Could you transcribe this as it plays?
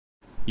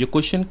Yo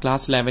question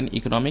class 11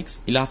 economics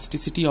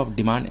elasticity of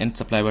demand and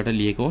supply बाट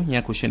लिएको हो।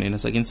 यहाँ क्वेशन हेर्न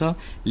सकिन्छ।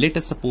 Let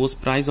us suppose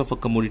price of a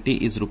commodity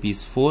is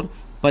 ₹4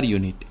 per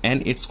unit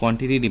and its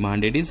quantity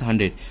demanded is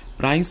 100.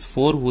 Price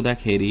 4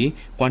 हुँदाखेरि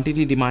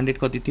quantity demanded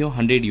कति थियो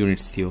 100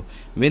 units थियो।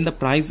 when the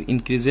price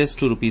increases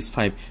to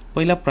 ₹5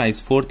 पहिला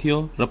प्राइस 4 थियो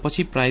र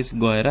पछि प्राइस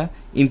गएर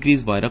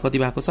इन्क्रिज भएर कति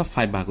भएको छ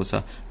 5 भएको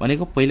छ।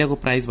 भनेको पहिलाको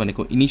प्राइस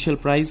भनेको इनिशियल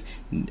प्राइस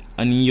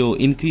अनि यो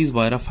इन्क्रिज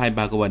भएर 5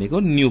 भएको भनेको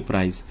new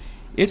price.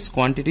 It's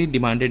quantity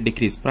demanded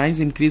decrease price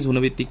increase हुने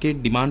बित्तिकै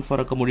डिमान्ड फर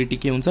अ कमोडिटी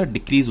के हुन्छ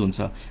डिक्रिज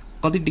हुन्छ।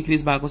 कति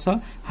डिक्रिज भएको छ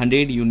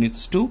 100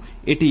 units to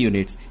 80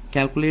 units.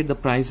 Calculate the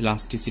price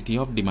elasticity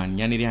of demand.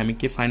 यहाँनिर हामी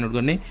के फाइन्ड आउट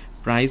गर्ने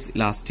price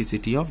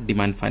elasticity of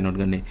demand find out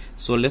गर्ने।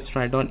 So let's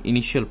write down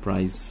initial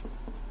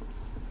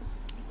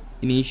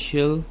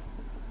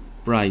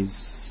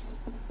price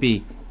P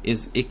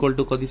is equal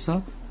to कति छ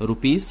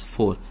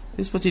 ₹4।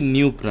 त्यसपछि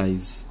new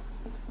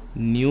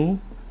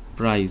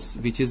price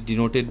which is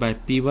denoted by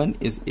P1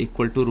 is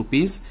equal to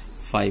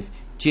 ₹5।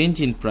 change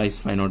in price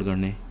find out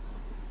गर्ने।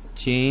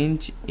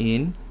 change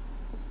in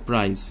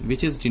price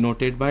which is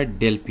denoted by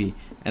del P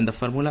and the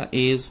formula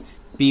is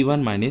P1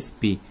 minus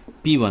P।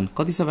 P1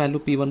 कति छ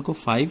value P1 को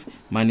 5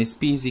 minus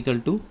P is equal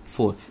to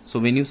 4। so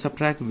when you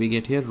subtract we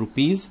get here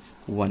 ₹1।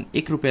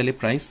 1 रुपैयाँले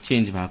price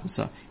change भएको छ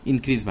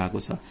increase भएको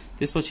छ।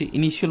 त्यसपछि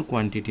initial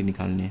quantity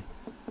निकाल्ने।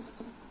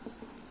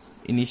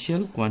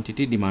 Initial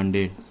quantity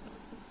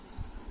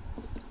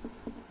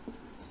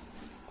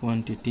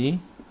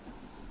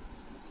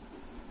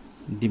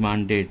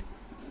demanded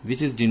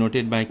which is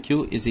denoted by Q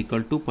is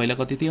equal to पहिला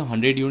कति थियो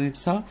 100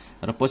 युनिट्स छ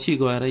र पछि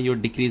गएर यो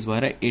डिक्रिज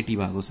भएर 80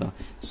 भएको छ।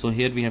 so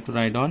here we have to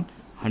write on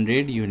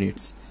 100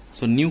 units।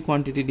 so new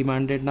quantity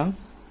demanded now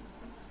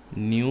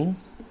new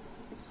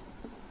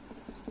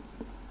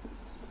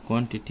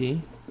quantity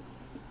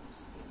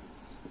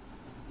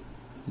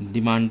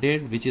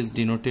demanded which is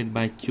denoted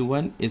by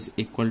Q1 is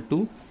equal to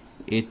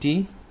 80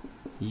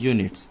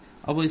 units।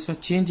 अब यसमा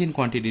चेन्ज इन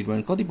क्वान्टिटी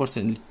डिमान्ड कति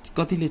percent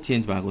कतिले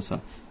change भएको छ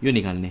यो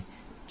निकाल्ने।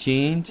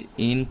 change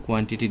in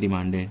quantity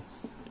demanded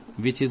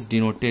which is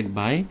denoted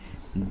by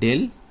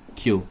del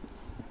Q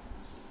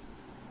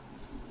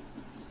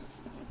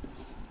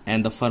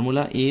and the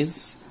formula is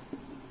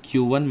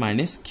Q1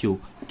 minus Q।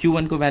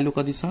 Q1 को value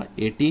कति छ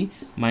 80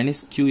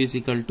 minus Q is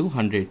equal to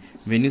 100।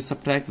 when you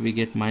subtract we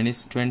get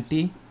minus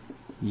 20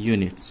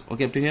 units।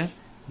 okay up to here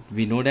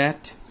we know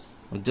that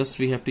just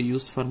we have to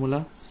use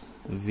formula।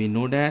 we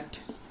know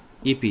that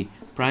EP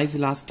price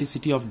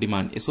elasticity of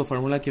demand इसको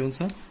formula के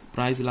हुन्छ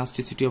price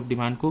elasticity of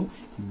demand को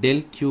del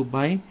Q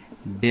by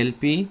del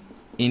P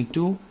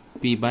into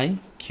P by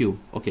Q।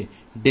 okay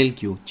del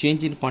Q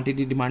change in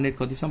quantity demanded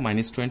कति छ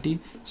 -20।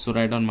 so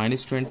write down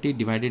 -20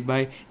 divided by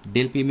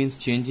del P means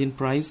change in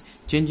price।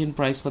 change in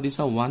price कति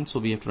छ 1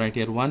 so we have to write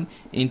here 1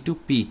 into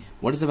P।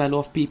 what is the value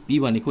of P? P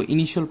भनेको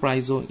initial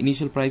price हो।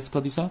 Initial price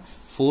कति छ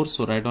 4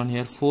 so write down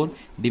here 4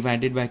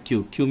 divided by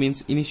Q। Q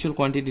means initial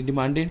quantity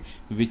demanded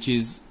which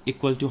is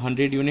equal to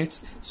 100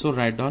 units। so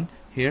write down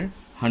here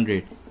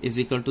 100 is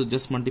equal to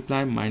just multiply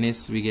minus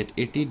we get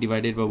 80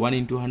 divided by 1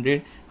 into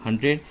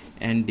 100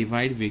 and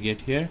divide we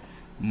get here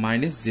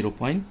minus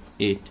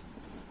 0.8।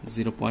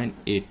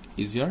 0.8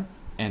 is your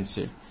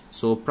answer।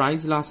 so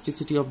price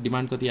elasticity of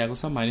demand kati aego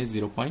cha minus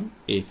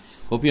 0.8।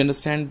 hope you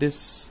understand this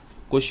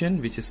question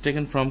which is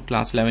taken from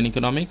class 11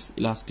 economics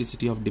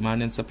elasticity of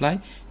demand and supply।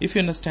 if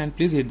you understand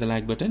please hit the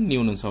like button। new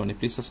hunनुहुन्छ भने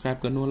please subscribe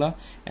गर्नु होला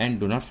and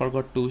do not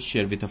forget to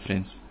share with your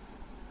friends।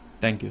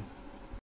 thank you।